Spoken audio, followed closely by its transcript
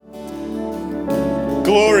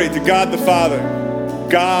Glory to God the Father,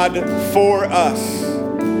 God for us.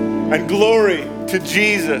 And glory to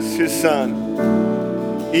Jesus, his Son,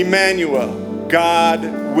 Emmanuel, God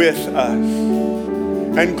with us.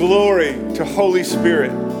 And glory to Holy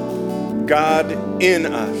Spirit, God in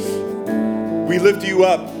us. We lift you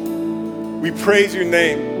up. We praise your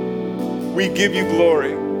name. We give you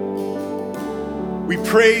glory. We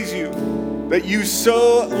praise you that you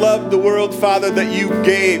so loved the world, Father, that you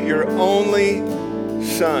gave your only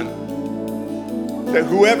Son, that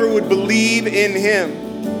whoever would believe in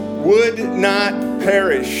him would not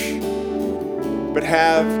perish, but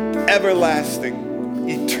have everlasting,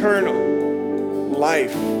 eternal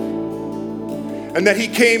life. And that he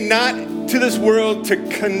came not to this world to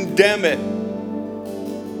condemn it.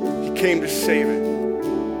 He came to save it.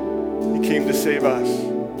 He came to save us.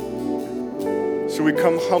 So we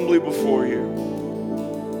come humbly before you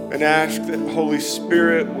and ask that Holy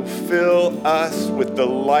Spirit will fill us with the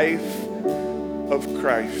life of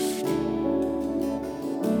Christ.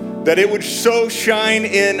 That it would so shine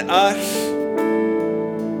in us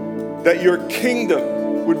that your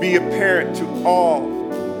kingdom would be apparent to all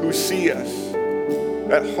who see us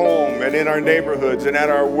at home and in our neighborhoods and at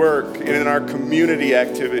our work and in our community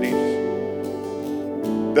activities.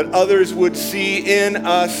 That others would see in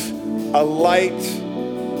us a light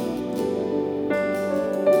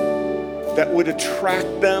that would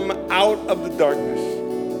attract them out of the darkness.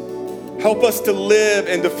 Help us to live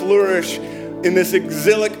and to flourish in this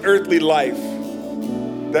exilic earthly life,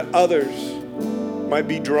 that others might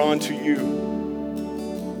be drawn to you.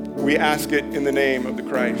 We ask it in the name of the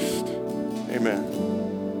Christ. Amen.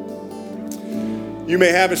 You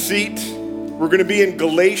may have a seat. We're going to be in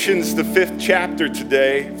Galatians, the 5th chapter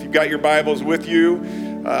today. If you've got your Bibles with you,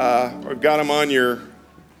 or got them on your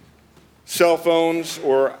cell phones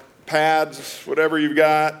or pads, whatever you've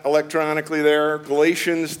got electronically there.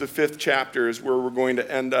 Galatians, the 5th chapter is where we're going to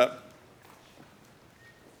end up.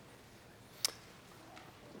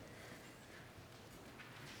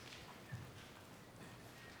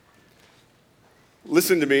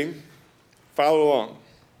 Listen to me. Follow along.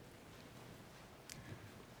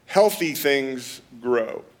 Healthy things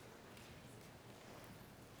grow.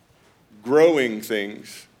 Growing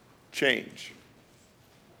things change.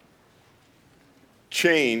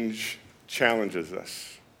 Change challenges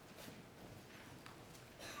us.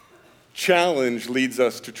 Challenge leads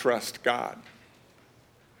us to trust God.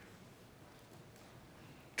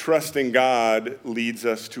 Trusting God leads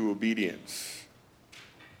us to obedience.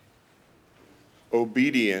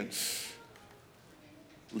 Obedience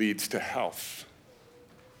leads to health.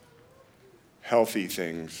 Healthy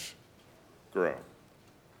things grow.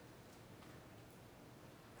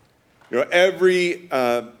 You know, every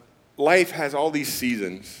life has all these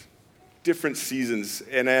seasons, different seasons.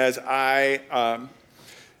 And as I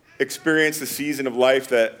experience the season of life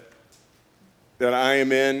that I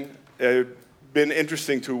am in, it's been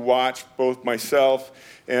interesting to watch both myself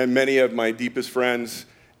and many of my deepest friends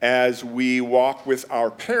as we walk with our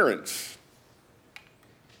parents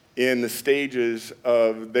in the stages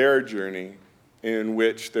of their journey in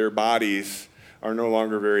which their bodies are no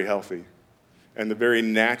longer very healthy. And the very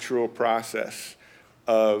natural process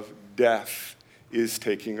of death is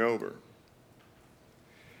taking over.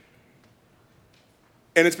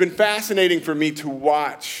 And it's been fascinating for me to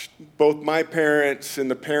watch both my parents and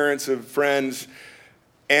the parents of friends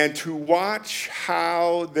and to watch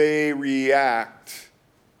how they react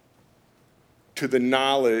to the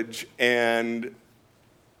knowledge and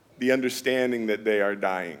the understanding that they are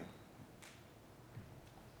dying.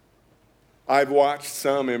 I've watched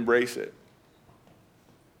some embrace it.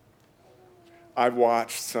 I've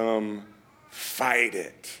watched some fight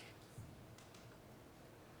it.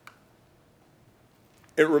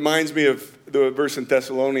 It reminds me of the verse in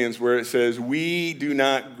Thessalonians where it says, "We do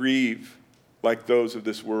not grieve like those of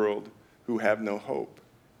this world who have no hope."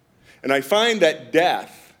 And I find that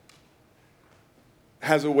death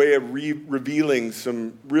has a way of revealing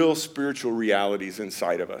some real spiritual realities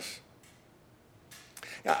inside of us.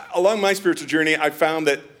 Along my spiritual journey, I found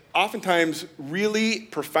that oftentimes really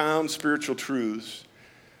profound spiritual truths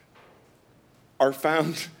are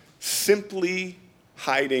found simply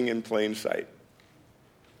hiding in plain sight.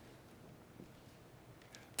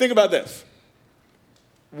 Think about this.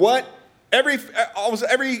 Almost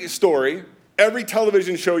every story, every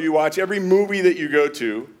television show you watch, every movie that you go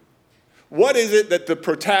to, what is it that the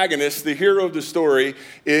protagonist, the hero of the story,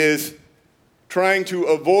 is trying to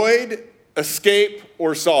avoid, escape,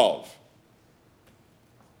 or solve?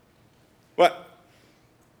 What?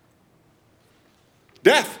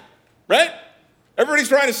 Death, right? Everybody's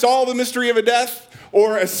trying to solve the mystery of a death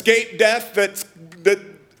or escape death that's that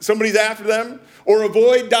somebody's after them, or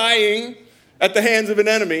avoid dying at the hands of an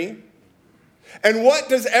enemy. And what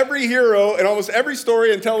does every hero in almost every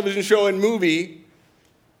story and television show and movie,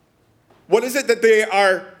 what is it that they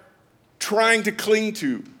are trying to cling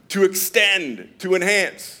to extend, to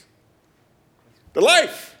enhance? The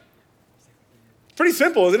life. Pretty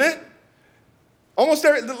simple, isn't it? Almost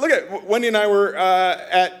every, look at, Wendy and I were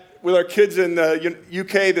with our kids in the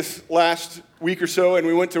UK this last week or so, and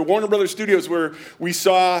we went to Warner Brothers Studios where we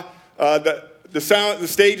saw the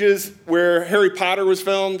stages where Harry Potter was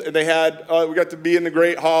filmed, and they had, we got to be in the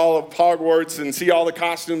Great Hall of Hogwarts and see all the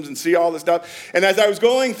costumes and see all the stuff. And as I was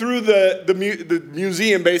going through the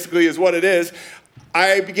museum, basically is what it is,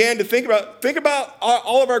 I began to think about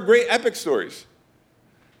all of our great epic stories.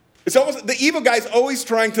 It's almost, the evil guy's always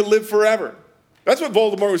trying to live forever. That's what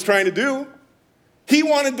Voldemort was trying to do. He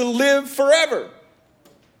wanted to live forever.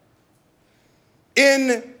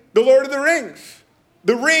 In The Lord of the Rings,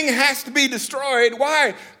 the ring has to be destroyed.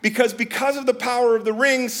 Why? Because of the power of the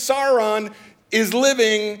ring, Sauron is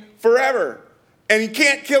living forever. And you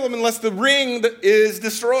can't kill him unless the ring is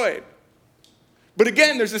destroyed. But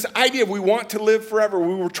again, there's this idea of we want to live forever.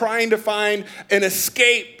 We were trying to find an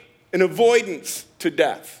escape, an avoidance to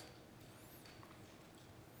death.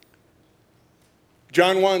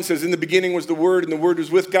 John 1 says, in the beginning was the Word, and the Word was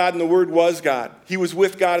with God, and the Word was God. He was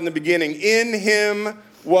with God in the beginning. In him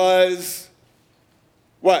was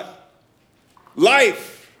what?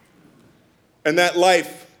 Life. And that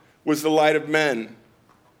life was the light of men.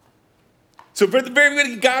 So from the very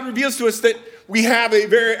beginning, God reveals to us that we have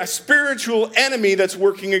a spiritual enemy that's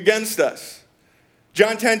working against us.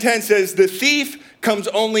 John 10:10 says, the thief comes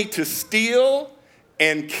only to steal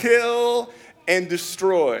and kill and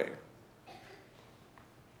destroy,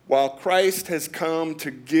 while Christ has come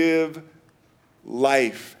to give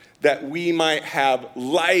life, that we might have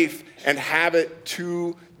life and have it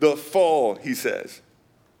to the full, he says.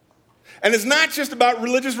 And it's not just about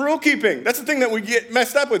religious rule keeping. That's the thing that we get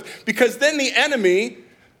messed up with. Because then the enemy,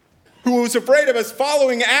 who was afraid of us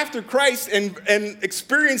following after Christ and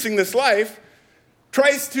experiencing this life,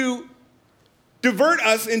 tries to divert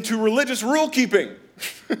us into religious rule keeping,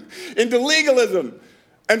 into legalism,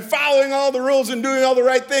 and following all the rules and doing all the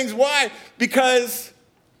right things. Why? Because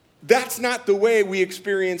that's not the way we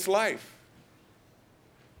experience life.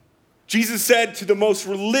 Jesus said to the most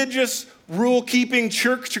religious, rule-keeping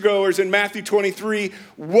churchgoers in Matthew 23,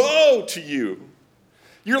 woe to you.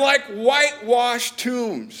 You're like whitewashed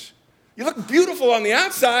tombs. You look beautiful on the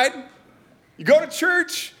outside. You go to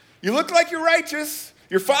church. You look like you're righteous.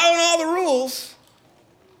 You're following all the rules.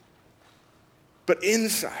 But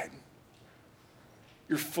inside,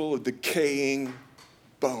 you're full of decaying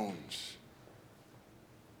bones.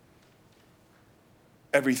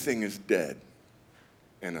 Everything is dead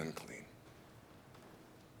and unclean.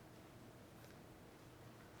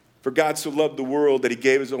 For God so loved the world that he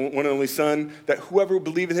gave his one and only Son, that whoever would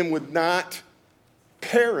believe in him would not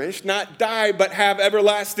perish, not die, but have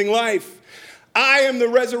everlasting life. I am the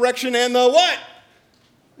resurrection and the what?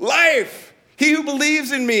 Life. He who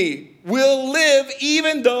believes in me will live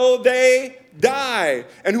even though they die.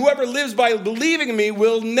 And whoever lives by believing in me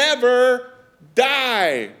will never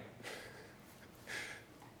die.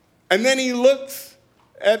 And then he looks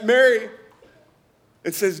at Mary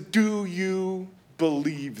and says, do you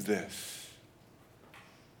believe this?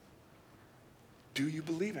 Do you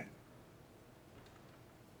believe it?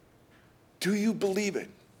 Do you believe it?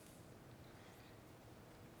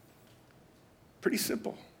 Pretty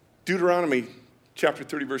simple. Deuteronomy chapter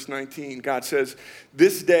 30, verse 19, God says,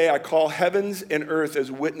 this day I call heavens and earth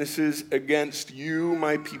as witnesses against you,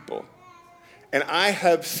 my people. And I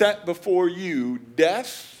have set before you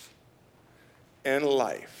death and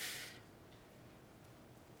life.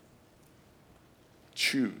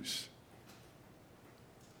 Choose.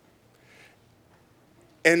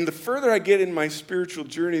 And the further I get in my spiritual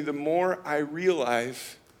journey, the more I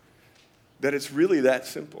realize that it's really that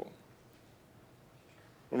simple.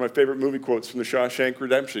 One of my favorite movie quotes from The Shawshank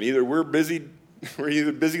Redemption. Either we're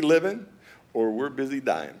either busy living or we're busy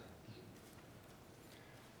dying.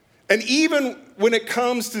 And even when it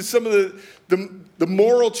comes to some of the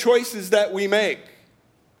moral choices that we make,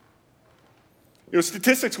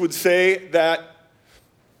 statistics would say that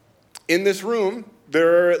in this room,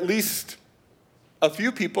 there are at least a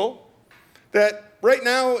few people that right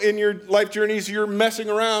now in your life journeys, you're messing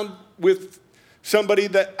around with somebody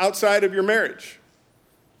that outside of your marriage.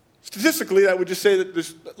 Statistically, that would just say that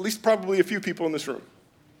there's at least probably a few people in this room.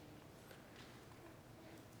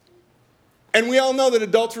 And we all know that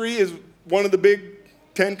adultery is one of the big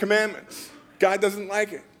 10 commandments. God doesn't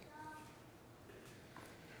like it.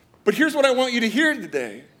 But here's what I want you to hear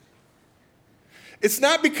today. It's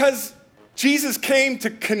not because Jesus came to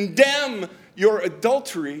condemn your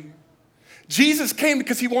adultery. Jesus came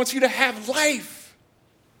because he wants you to have life.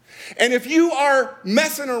 And if you are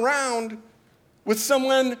messing around with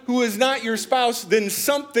someone who is not your spouse, then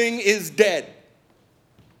something is dead.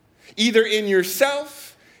 Either in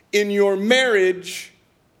yourself, in your marriage,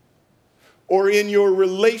 or in your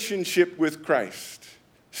relationship with Christ.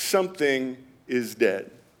 Something is dead.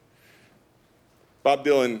 Bob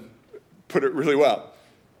Dylan put it really well.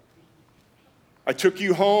 I took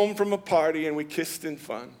you home from a party and we kissed in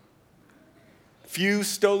fun. Few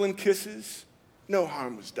stolen kisses, no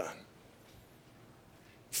harm was done.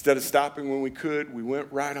 Instead of stopping when we could, we went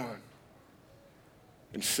right on.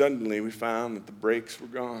 And suddenly we found that the brakes were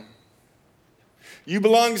gone. You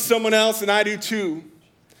belong to someone else and I do too.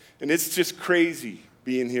 And it's just crazy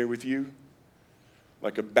being here with you.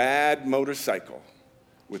 Like a bad motorcycle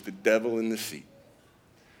with the devil in the seat.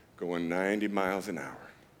 Going 90 miles an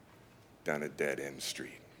hour down a dead-end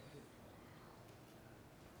street.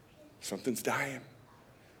 Something's dying.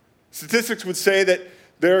 Statistics would say that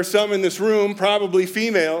there are some in this room, probably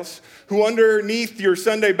females, who underneath your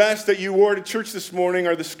Sunday best that you wore to church this morning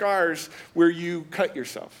are the scars where you cut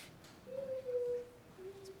yourself.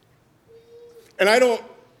 And I don't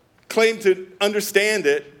claim to understand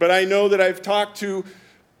it, but I know that I've talked to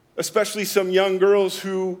especially some young girls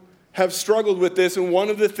who have struggled with this, and one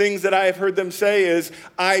of the things that I have heard them say is,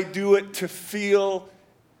 I do it to feel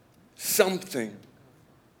something.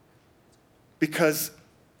 Because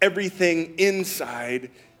everything inside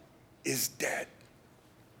is dead.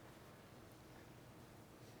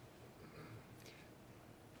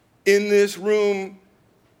 In this room,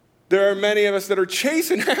 there are many of us that are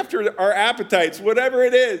chasing after our appetites, whatever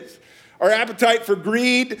it is. Our appetite for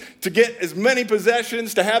greed, to get as many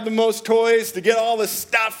possessions, to have the most toys, to get all the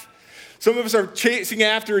stuff. Some of us are chasing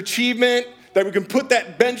after achievement, that we can put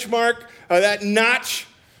that benchmark, that notch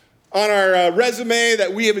on our resume,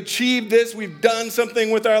 that we have achieved this, we've done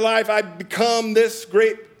something with our life, I've become this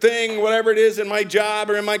great thing, whatever it is in my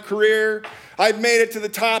job or in my career. I've made it to the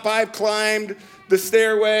top, I've climbed the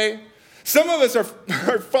stairway. Some of us are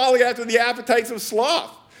falling after the appetites of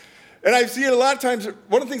sloth. And I see it a lot of times.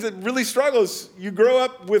 One of the things that really struggles, you grow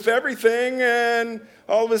up with everything, and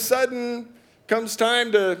all of a sudden comes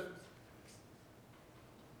time to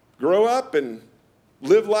grow up and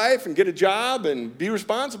live life and get a job and be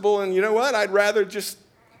responsible. And you know what? I'd rather just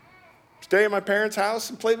stay at my parents'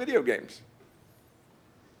 house and play video games.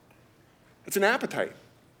 It's an appetite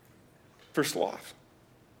for sloth,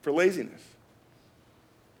 for laziness.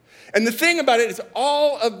 And the thing about it is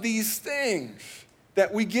all of these things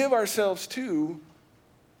that we give ourselves to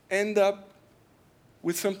end up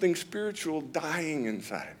with something spiritual dying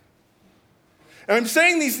inside. And I'm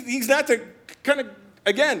saying these things not to kind of,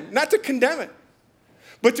 again, not to condemn it,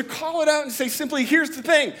 but to call it out and say simply, here's the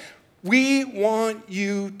thing. We want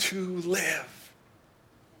you to live.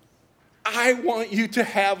 I want you to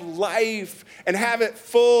have life and have it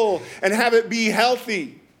full and have it be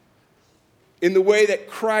healthy in the way that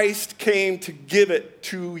Christ came to give it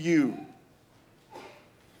to you.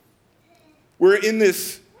 We're in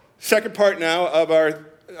this second part now of our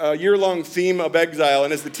year-long theme of exile.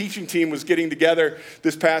 And as the teaching team was getting together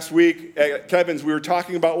this past week at Kevin's, we were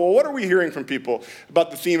talking about, well, what are we hearing from people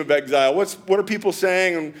about the theme of exile? What are people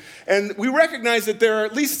saying? And we recognize that there are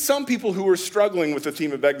at least some people who are struggling with the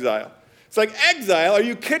theme of exile. It's like, exile? Are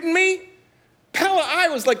you kidding me? Pella, I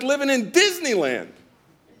was like living in Disneyland.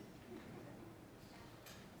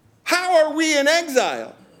 How are we in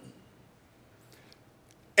exile?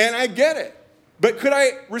 And I get it. But could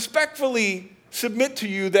I respectfully submit to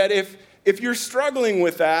you that if you're struggling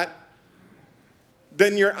with that,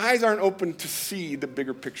 then your eyes aren't open to see the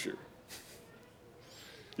bigger picture.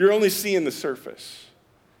 You're only seeing the surface.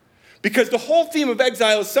 Because the whole theme of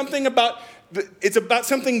exile is something about, it's about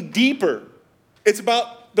something deeper. It's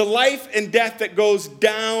about the life and death that goes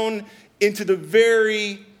down into the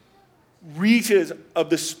very reaches of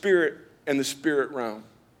the spirit and the spirit realm.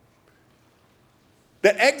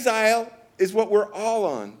 That exile is what we're all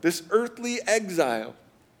on, this earthly exile.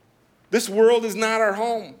 This world is not our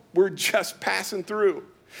home. We're just passing through.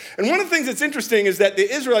 And one of the things that's interesting is that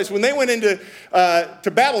the Israelites, when they went into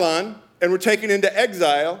to Babylon and were taken into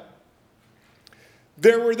exile,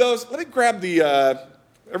 there were those, let me grab the,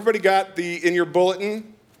 everybody got in your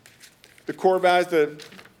bulletin, the core values,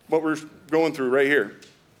 what we're going through right here,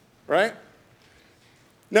 right?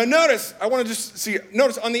 Now notice, I want to just see,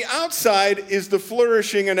 notice on the outside is the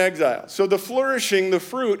flourishing in exile. So the flourishing, the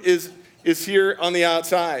fruit is here on the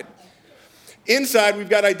outside. Inside, we've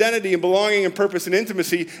got identity and belonging and purpose and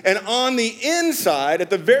intimacy. And on the inside, at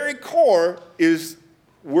the very core, is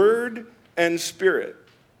word and spirit.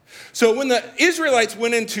 So when the Israelites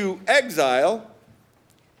went into exile,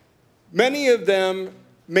 many of them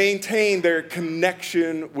maintained their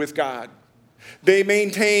connection with God. They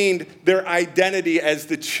maintained their identity as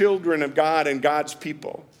the children of God and God's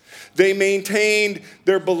people. They maintained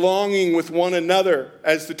their belonging with one another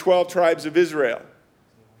as the 12 tribes of Israel.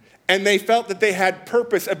 And they felt that they had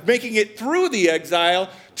purpose of making it through the exile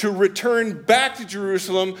to return back to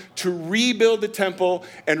Jerusalem, to rebuild the temple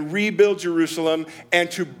and rebuild Jerusalem, and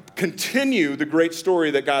to continue the great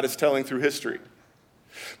story that God is telling through history.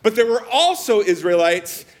 But there were also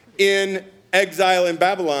Israelites in exile in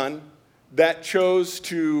Babylon that chose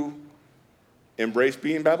to embrace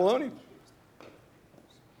being Babylonian.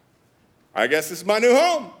 I guess this is my new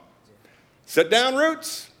home. Set down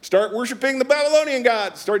roots. Start worshiping the Babylonian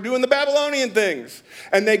gods. Start doing the Babylonian things.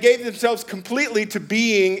 And they gave themselves completely to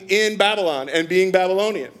being in Babylon and being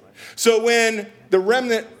Babylonian. So when the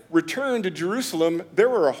remnant returned to Jerusalem, there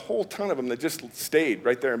were a whole ton of them that just stayed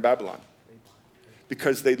right there in Babylon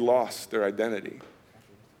because they'd lost their identity.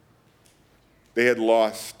 They had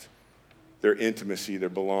lost their intimacy, their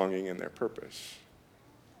belonging, and their purpose.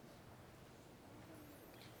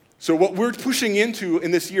 So what we're pushing into in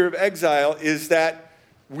this year of exile is that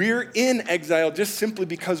we're in exile just simply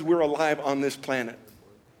because we're alive on this planet.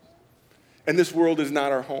 And this world is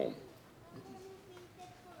not our home.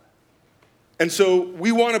 And so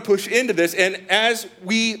we want to push into this. And as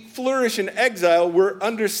we flourish in exile, we're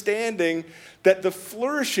understanding that the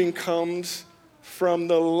flourishing comes from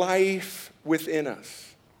the life within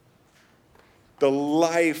us. The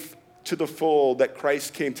life to the full that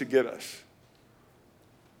Christ came to give us.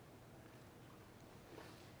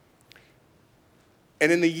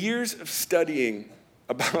 And in the years of studying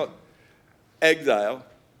about exile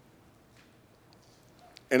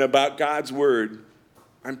and about God's word,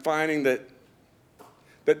 I'm finding that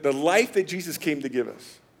the life that Jesus came to give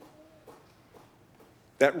us,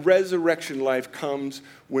 that resurrection life comes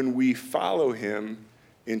when we follow him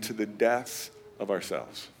into the deaths of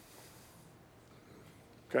ourselves.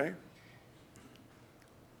 Okay?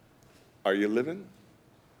 Are you living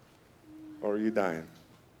or are you dying?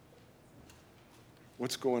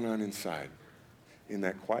 What's going on inside? In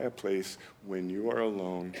that quiet place when you are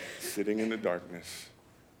alone, sitting in the darkness.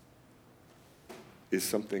 Is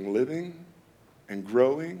something living and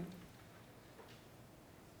growing?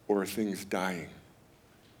 Or are things dying?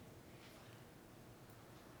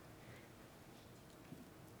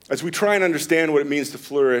 As we try and understand what it means to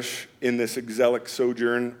flourish in this exilic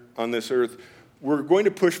sojourn on this earth, we're going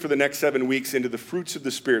to push for the next 7 weeks into the fruits of the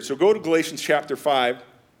Spirit. So go to Galatians chapter 5.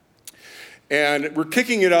 And we're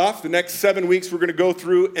kicking it off. The next 7 weeks, we're going to go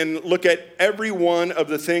through and look at every one of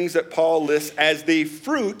the things that Paul lists as the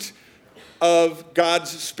fruit of God's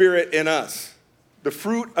Spirit in us. The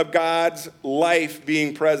fruit of God's life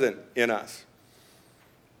being present in us.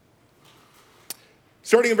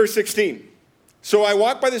 Starting in verse 16. So I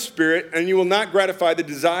walk by the Spirit, and you will not gratify the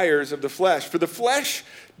desires of the flesh. For the flesh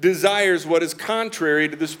desires what is contrary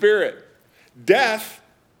to the Spirit. Death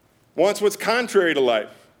wants what's contrary to life.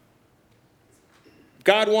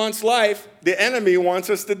 God wants life. The enemy wants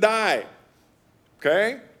us to die.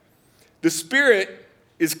 Okay? The Spirit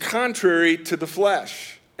is contrary to the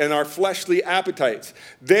flesh and our fleshly appetites.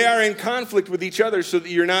 They are in conflict with each other so that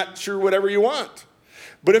you're not sure whatever you want.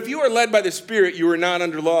 But if you are led by the Spirit, you are not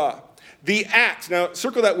under law. The acts, now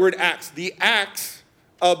circle that word acts. The acts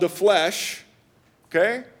of the flesh,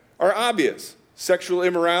 okay, are obvious. Sexual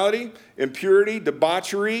immorality, impurity,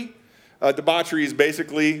 debauchery. Debauchery is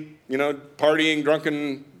basically, partying,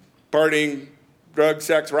 drug,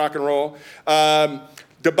 sex, rock and roll.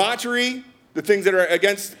 Debauchery, the things that are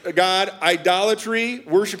against God. Idolatry,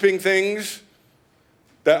 worshiping things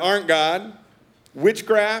that aren't God.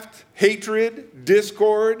 Witchcraft, hatred,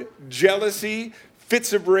 discord, jealousy,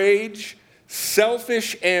 fits of rage,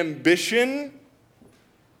 selfish ambition.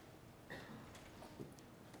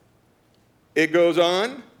 It goes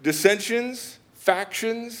on. Dissensions,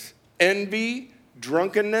 factions, envy,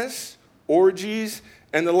 drunkenness, orgies,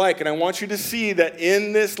 and the like. And I want you to see that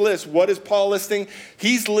in this list, what is Paul listing?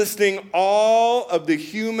 He's listing all of the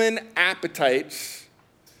human appetites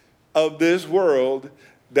of this world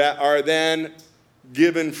that are then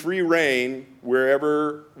given free rein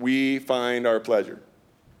wherever we find our pleasure.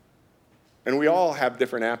 And we all have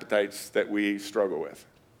different appetites that we struggle with.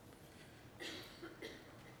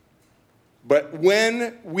 But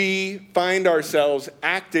when we find ourselves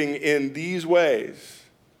acting in these ways,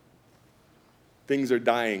 things are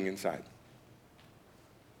dying inside.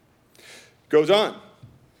 Goes on.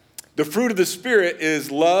 The fruit of the Spirit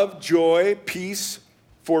is love, joy, peace,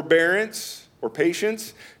 forbearance or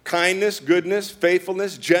patience, kindness, goodness,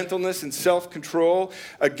 faithfulness, gentleness, and self-control.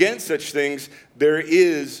 Against such things there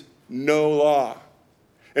is no law.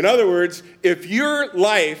 In other words, if your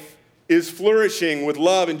life is flourishing with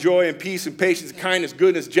love and joy and peace and patience, kindness,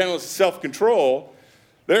 goodness, gentleness, and self-control,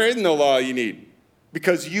 there is no law you need,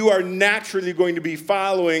 because you are naturally going to be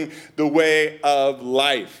following the way of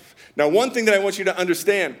life. Now, one thing that I want you to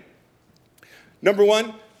understand, number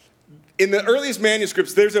one, in the earliest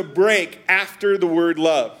manuscripts, there's a break after the word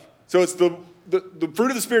love. So it's the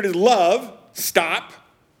fruit of the Spirit is love, stop.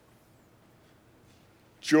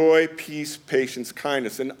 Joy, peace, patience,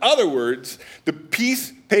 kindness. In other words, the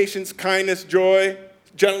peace, patience, kindness, joy,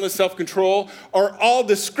 gentleness, self-control are all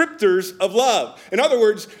descriptors of love. In other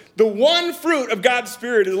words, the one fruit of God's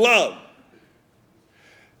Spirit is love.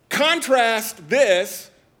 Contrast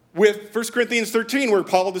this with 1 Corinthians 13, where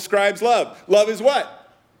Paul describes love. Love is what?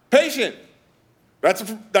 Patient. That's a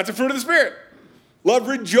fruit of the Spirit. Love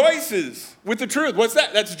rejoices with the truth. What's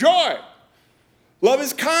that? That's joy. Love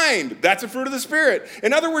is kind. That's a fruit of the Spirit.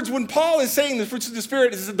 In other words, when Paul is saying the fruits of the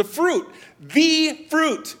Spirit, is the fruit.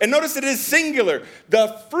 And notice it is singular.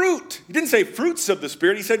 The fruit. He didn't say fruits of the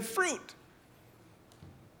Spirit. He said fruit.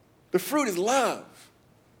 The fruit is love.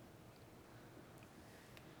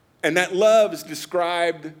 And that love is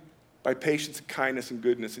described by patience and kindness and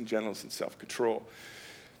goodness and gentleness and self-control.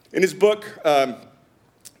 In his book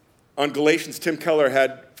on Galatians, Tim Keller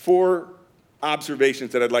had 4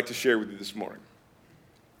 observations that I'd like to share with you this morning.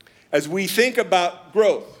 As we think about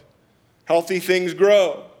growth, healthy things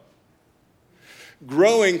grow.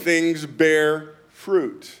 Growing things bear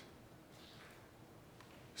fruit.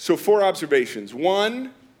 So 4 observations.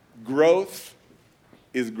 1, growth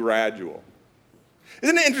is gradual.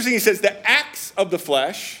 Isn't it interesting? He says the acts of the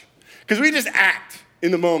flesh, because we just act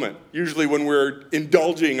in the moment, usually when we're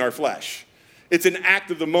indulging our flesh. It's an act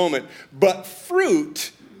of the moment. But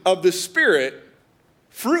fruit of the Spirit,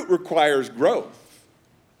 fruit requires growth.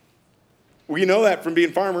 We know that from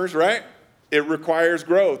being farmers, right? It requires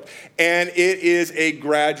growth. And it is a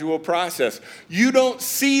gradual process. You don't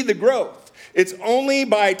see the growth. It's only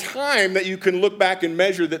by time that you can look back and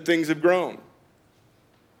measure that things have grown.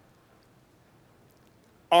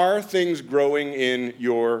 Are things growing in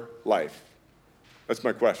your life? That's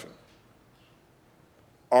my question.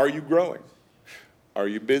 Are you growing? Are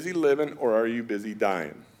you busy living or are you busy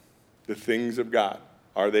dying? The things of God,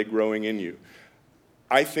 are they growing in you?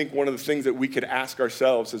 I think one of the things that we could ask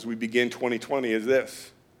ourselves as we begin 2020 is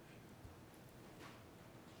this.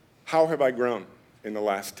 How have I grown in the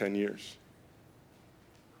last 10 years?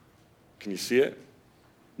 Can you see it?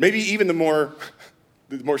 Maybe even the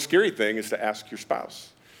more scary thing is to ask your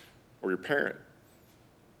spouse or your parent,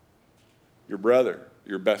 your brother,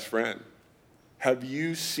 your best friend. Have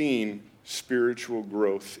you seen spiritual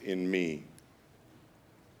growth in me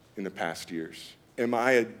in the past years? Am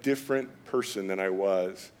I a different person than I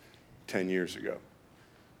was 10 years ago?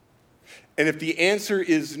 And if the answer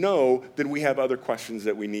is no, then we have other questions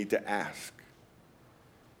that we need to ask.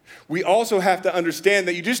 We also have to understand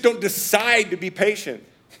that you just don't decide to be patient.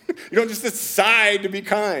 You don't just decide to be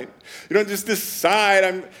kind. You don't just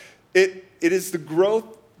decide. It is the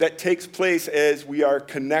growth that takes place as we are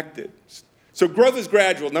connected. So growth is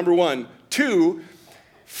gradual, number 1. 2,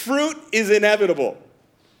 fruit is inevitable.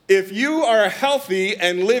 If you are healthy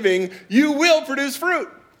and living, you will produce fruit.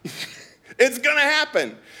 It's going to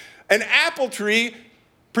happen. An apple tree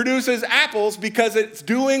produces apples because it's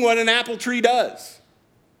doing what an apple tree does.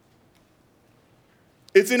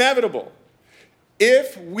 It's inevitable.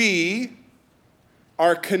 If we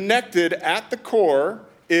are connected at the core,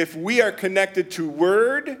 if we are connected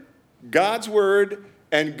to God's Word,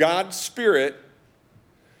 and God's Spirit,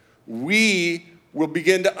 we will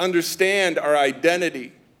begin to understand our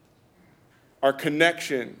identity, our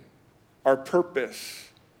connection, our purpose,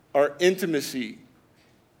 our intimacy.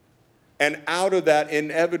 And out of that,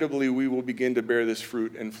 inevitably, we will begin to bear this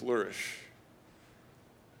fruit and flourish.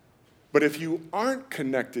 But if you aren't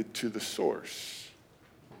connected to the source,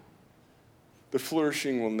 the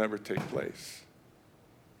flourishing will never take place.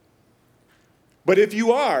 But if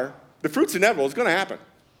you are, the fruit's inevitable. It's going to happen.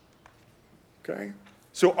 Okay?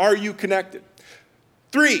 So are you connected?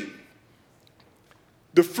 3,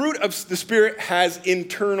 the fruit of the Spirit has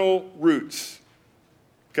internal roots.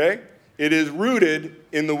 Okay? It is rooted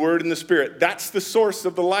in the Word and the Spirit. That's the source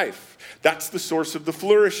of the life. That's the source of the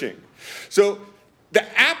flourishing. So the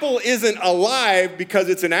apple isn't alive because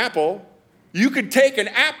it's an apple. You could take an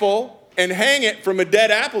apple and hang it from a dead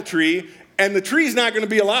apple tree, and the tree's not going to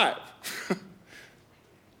be alive.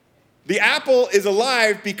 The apple is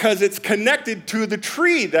alive because it's connected to the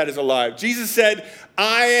tree that is alive. Jesus said,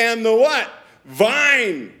 I am the what?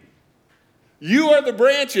 Vine. You are the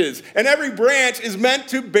branches. And every branch is meant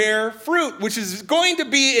to bear fruit, which is going to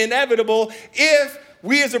be inevitable if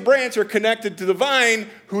we as a branch are connected to the vine,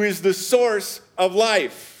 who is the source of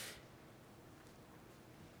life.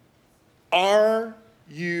 Are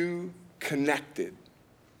you connected?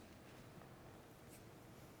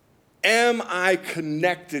 Am I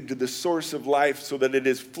connected to the source of life so that it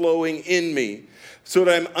is flowing in me, so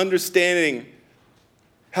that I'm understanding,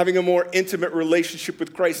 having a more intimate relationship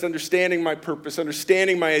with Christ, understanding my purpose,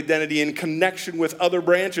 understanding my identity in connection with other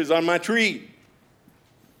branches on my tree?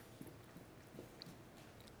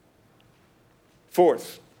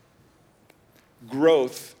 Fourth,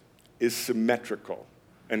 growth is symmetrical.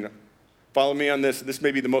 And follow me on this. This may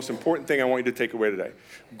be the most important thing I want you to take away today.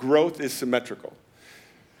 Growth is symmetrical.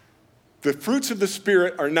 The fruits of the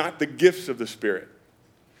Spirit are not the gifts of the Spirit.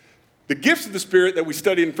 The gifts of the Spirit that we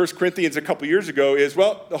studied in 1 Corinthians a couple years ago is,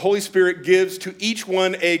 well, the Holy Spirit gives to each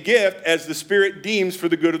one a gift as the Spirit deems for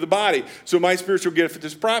the good of the body. So my spiritual gift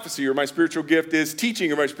is prophecy, or my spiritual gift is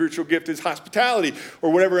teaching, or my spiritual gift is hospitality,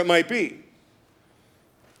 or whatever it might be.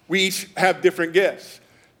 We each have different gifts.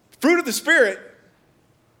 Fruit of the Spirit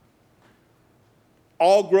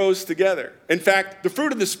all grows together. In fact, the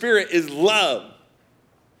fruit of the Spirit is love,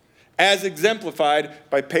 as exemplified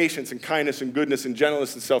by patience and kindness and goodness and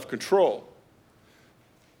gentleness and self-control.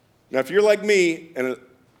 Now, if you're like me, and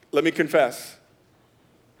let me confess,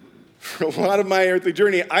 for a lot of my earthly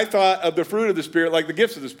journey, I thought of the fruit of the Spirit like the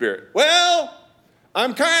gifts of the Spirit. Well,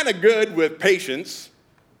 I'm kind of good with patience,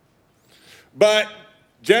 but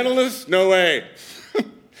gentleness, no way.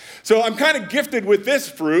 So I'm kind of gifted with this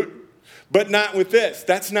fruit, but not with this.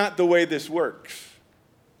 That's not the way this works.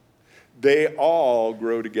 They all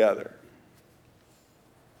grow together.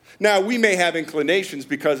 Now, we may have inclinations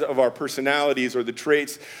because of our personalities or the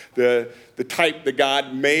traits, the type that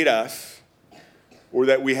God made us, or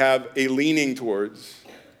that we have a leaning towards.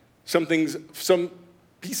 Some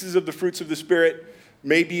pieces of the fruits of the Spirit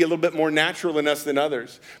may be a little bit more natural in us than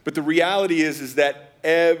others. But the reality is that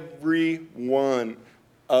every one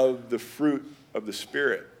of the fruit of the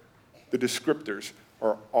Spirit, the descriptors,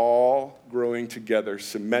 are all growing together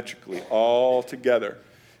symmetrically, all together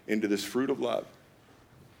into this fruit of love.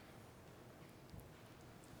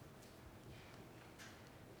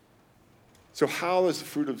 So how is the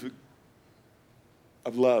fruit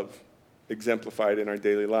of love exemplified in our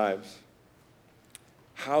daily lives?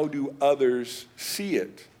 How do others see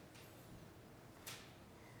it?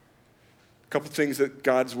 A couple things that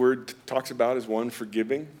God's word talks about is, one,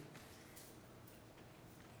 forgiving.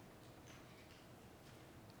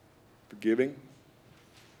 Forgiving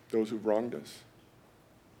those who've wronged us.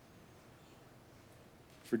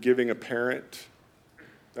 Forgiving a parent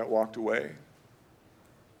that walked away.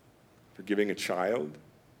 Forgiving a child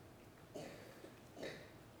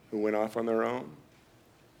who went off on their own.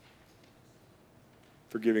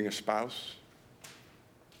 Forgiving a spouse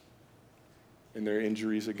in their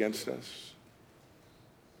injuries against us.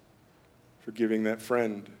 Forgiving that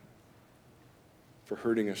friend for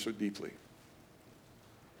hurting us so deeply.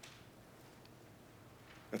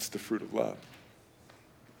 That's the fruit of love.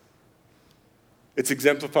 It's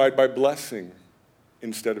exemplified by blessing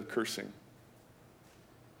instead of cursing.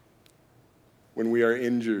 When we are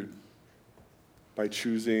injured, by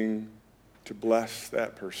choosing to bless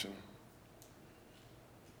that person,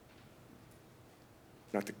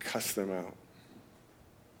 not to cuss them out.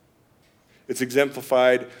 It's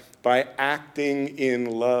exemplified by acting in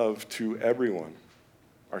love to everyone,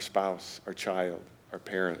 our spouse, our child, our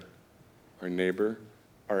parent, our neighbor,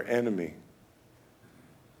 our enemy,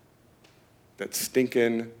 that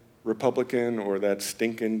stinking Republican or that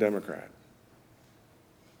stinking Democrat.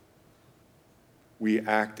 We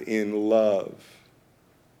act in love.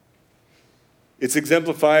 It's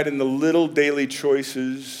exemplified in the little daily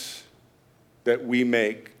choices that we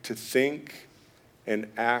make to think and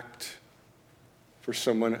act for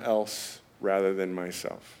someone else rather than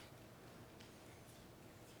myself.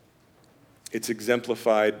 It's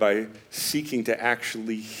exemplified by seeking to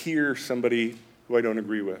actually hear somebody who I don't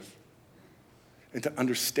agree with and to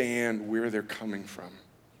understand where they're coming from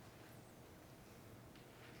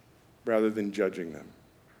rather than judging them.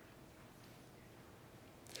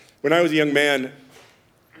 When I was a young man,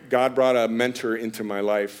 God brought a mentor into my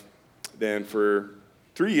life. Then for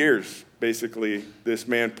 3 years, basically, this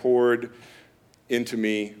man poured into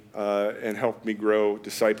me and helped me grow,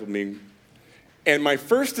 discipled me. And my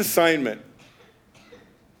first assignment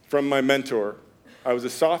from my mentor, I was a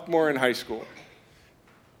sophomore in high school.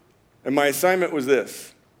 And my assignment was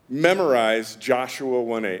this: memorize Joshua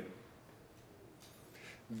 1:8.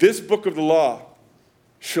 This book of the law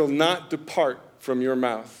shall not depart from your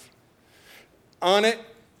mouth. On it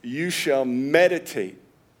you shall meditate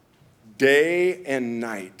day and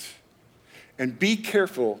night, and be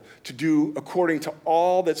careful to do according to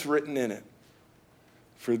all that's written in it.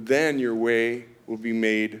 For then your way will be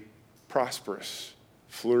made prosperous,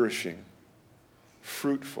 flourishing,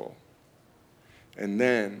 fruitful, and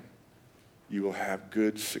then you will have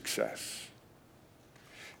good success.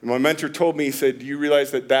 And my mentor told me, he said, do you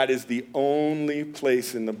realize that that is the only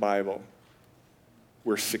place in the Bible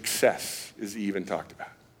where success is even talked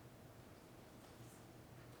about?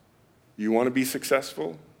 You want to be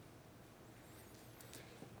successful?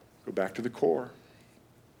 Go back to the core.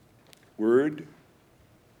 Word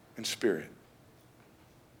and spirit.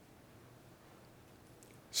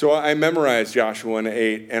 So I memorized Joshua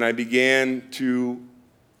 1:8, and I began to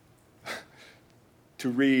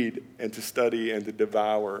read and to study and to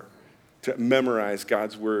devour, to memorize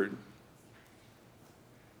God's word.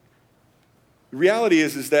 The reality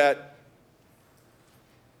is that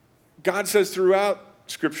God says throughout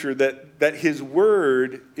Scripture that his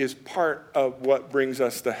word is part of what brings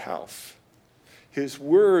us to health. His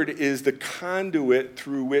word is the conduit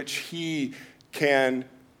through which he can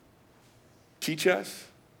teach us,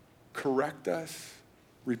 correct us,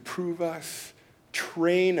 reprove us,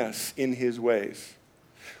 train us in his ways.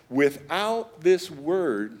 Without this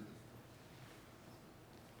word,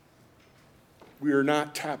 we are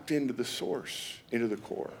not tapped into the source, into the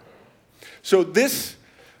core. So this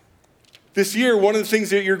year, one of the things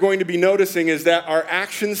that you're going to be noticing is that our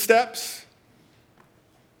action steps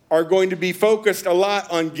are going to be focused a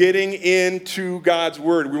lot on getting into God's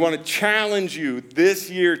word. We want to challenge you this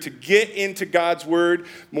year to get into God's word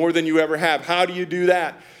more than you ever have. How do you do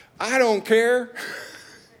that? I don't care.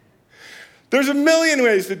 There's a million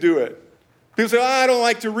ways to do it. People say, I don't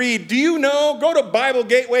like to read. Do you know? Go to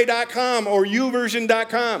BibleGateway.com or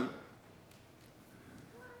YouVersion.com.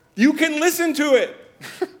 You can listen to it.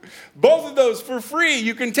 Both of those for free.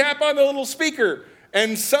 You can tap on the little speaker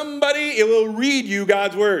and it will read you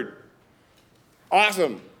God's word.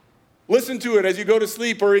 Awesome. Listen to it as you go to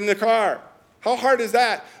sleep or in the car. How hard is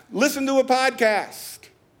that? Listen to a podcast.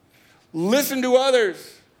 Listen to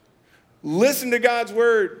others. Listen to God's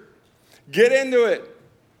word. Get into it.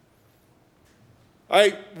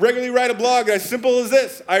 I regularly write a blog as simple as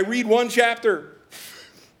this. I read one chapter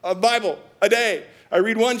of Bible a day. I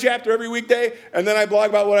read one chapter every weekday, and then I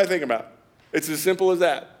blog about what I think about. It's as simple as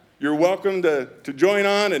that. You're welcome to join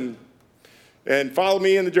on and follow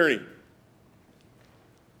me in the journey.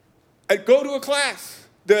 I go to a class.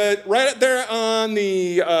 Right up there on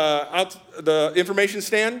the information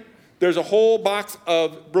stand, there's a whole box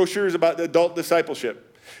of brochures about adult discipleship.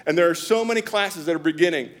 And there are so many classes that are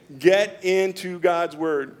beginning. Get into God's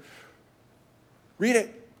word. Read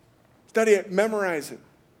it. Study it. Memorize it.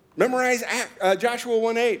 Memorize Joshua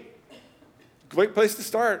 1:8. Great place to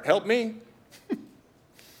start. Help me.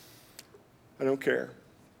 I don't care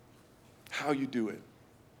how you do it.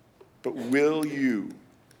 But will you,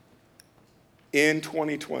 in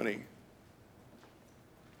 2020,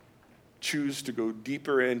 choose to go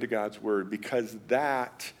deeper into God's word? Because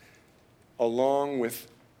that, along with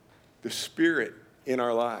the Spirit in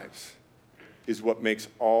our lives, is what makes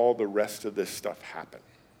all the rest of this stuff happen.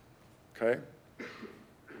 Okay?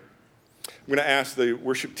 I'm going to ask the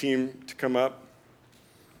worship team to come up.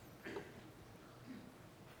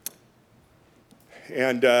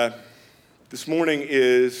 And this morning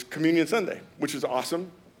is Communion Sunday, which is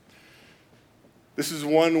awesome. This is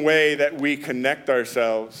one way that we connect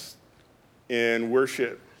ourselves in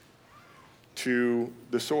worship to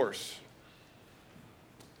the source.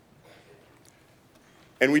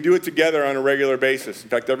 And we do it together on a regular basis. In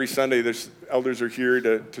fact, every Sunday, elders are here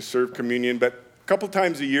to serve communion. But a couple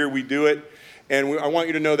times a year, we do it. And I want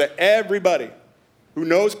you to know that everybody who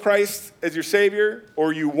knows Christ as your Savior,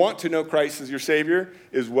 or you want to know Christ as your Savior,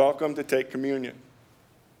 is welcome to take communion.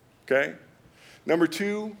 Okay? Number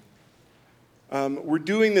two, we're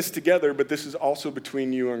doing this together, but this is also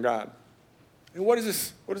between you and God. And what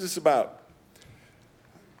is this about?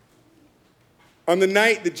 On the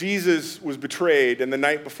night that Jesus was betrayed and the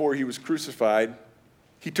night before he was crucified,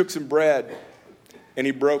 he took some bread and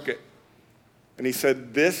he broke it. And he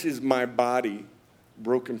said, "This is my body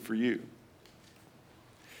broken for you."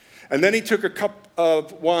 And then he took a cup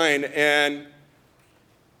of wine and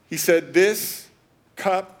he said, "This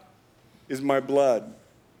cup is my blood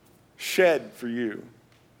shed for you.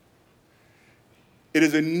 It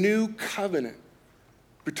is a new covenant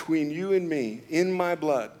between you and me in my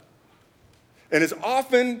blood. And as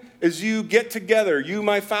often as you get together, you,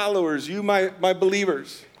 my followers, you, my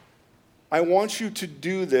believers, I want you to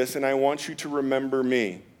do this, and I want you to remember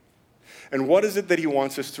me. And what is it that he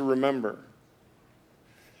wants us to remember?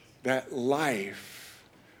 That life,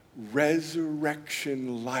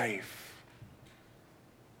 resurrection life,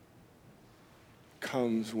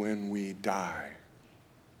 comes when we die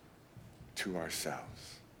to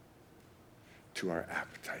ourselves, to our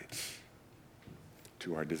appetites,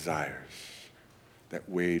 to our desires that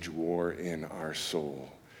wage war in our soul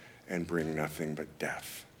and bring nothing but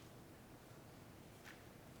death.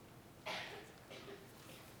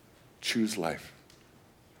 Choose life,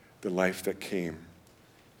 the life that came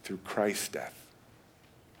through Christ's death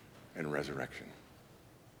and resurrection.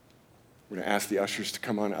 We're going to ask the ushers to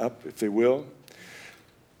come on up, if they will.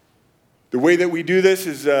 The way that we do this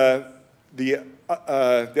is the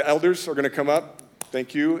elders are going to come up.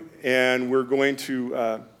 Thank you. And we're going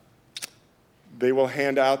to, they will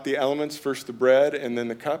hand out the elements, first the bread and then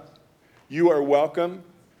the cup. You are welcome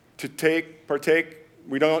to partake.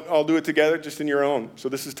 We don't all do it together, just in your own. So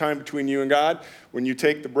this is time between you and God. When you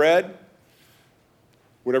take the bread,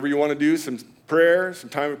 whatever you want to do, some prayer, some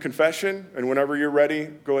time of confession, and whenever you're ready,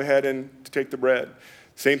 go ahead and take the bread.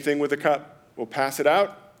 Same thing with the cup. We'll pass it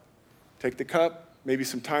out, take the cup, maybe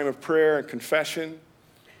some time of prayer and confession,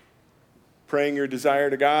 praying your desire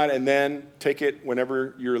to God, and then take it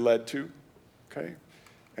whenever you're led to, okay?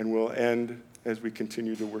 And we'll end as we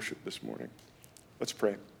continue to worship this morning. Let's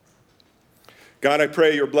pray. God, I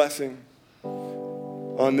pray your blessing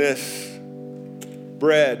on this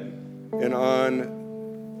bread and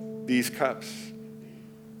on these cups.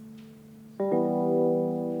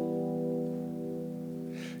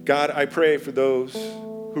 God, I pray for those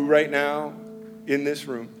who right now in this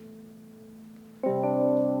room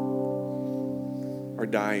are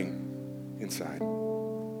dying inside.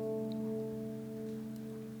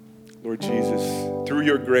 Lord Jesus, through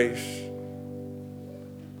your grace,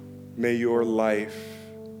 may your life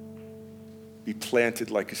be planted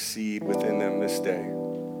like a seed within them this day.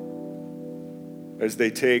 As they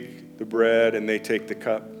take the bread and they take the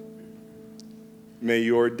cup, may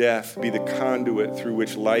your death be the conduit through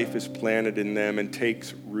which life is planted in them and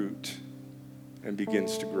takes root and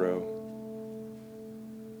begins to grow.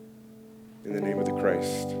 In the name of the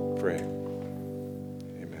Christ, pray.